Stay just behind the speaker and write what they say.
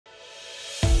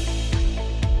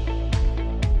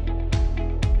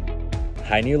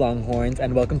Hi new Longhorns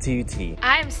and welcome to UT.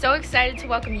 I am so excited to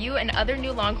welcome you and other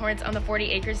new Longhorns on the 40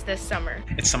 acres this summer.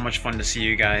 It's so much fun to see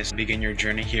you guys begin your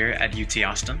journey here at UT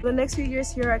Austin. The next few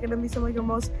years here are going to be some of your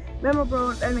most memorable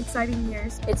and exciting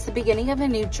years. It's the beginning of a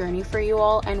new journey for you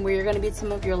all, and we're going to be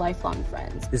some of your lifelong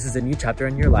friends. This is a new chapter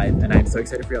in your life and I'm so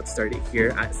excited for you all to start it here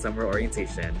at summer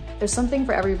orientation. There's something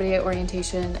for everybody at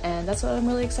orientation, and that's what I'm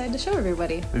really excited to show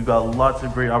everybody. We've got lots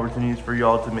of great opportunities for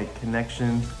y'all to make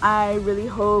connections. I really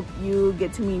hope you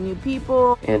get to meet new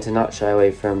people and to not shy away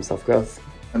from self-growth.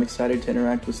 I'm excited to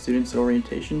interact with students at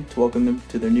orientation to welcome them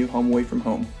to their new home away from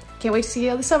home. Can't wait to see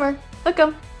you all this summer. Hook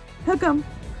 'em! Hook 'em!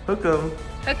 Hook 'em!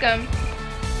 Hook 'em!